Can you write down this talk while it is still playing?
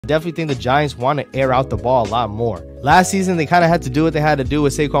Definitely think the Giants want to air out the ball a lot more. Last season, they kind of had to do what they had to do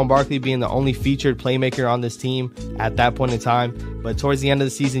with Saquon Barkley being the only featured playmaker on this team at that point in time. But towards the end of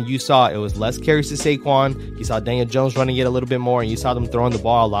the season, you saw it was less carries to Saquon. You saw Daniel Jones running it a little bit more, and you saw them throwing the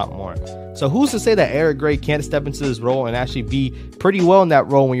ball a lot more. So who's to say that Eric Gray can't step into this role and actually be pretty well in that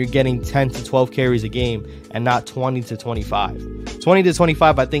role when you're getting 10 to 12 carries a game and not 20 to 25? 20 to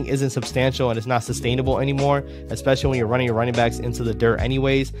 25, I think, isn't substantial and it's not sustainable anymore, especially when you're running your running backs into the dirt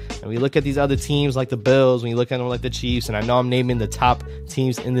anyways. And we look at these other teams like the Bills, when you look at them like the Chiefs, and I know I'm naming the top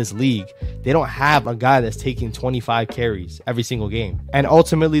teams in this league, they don't have a guy that's taking 25 carries every single game. And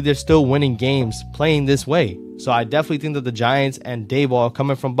ultimately, they're still winning games playing this way. So I definitely think that the Giants and Daboll,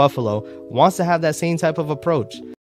 coming from Buffalo, wants to have that same type of approach.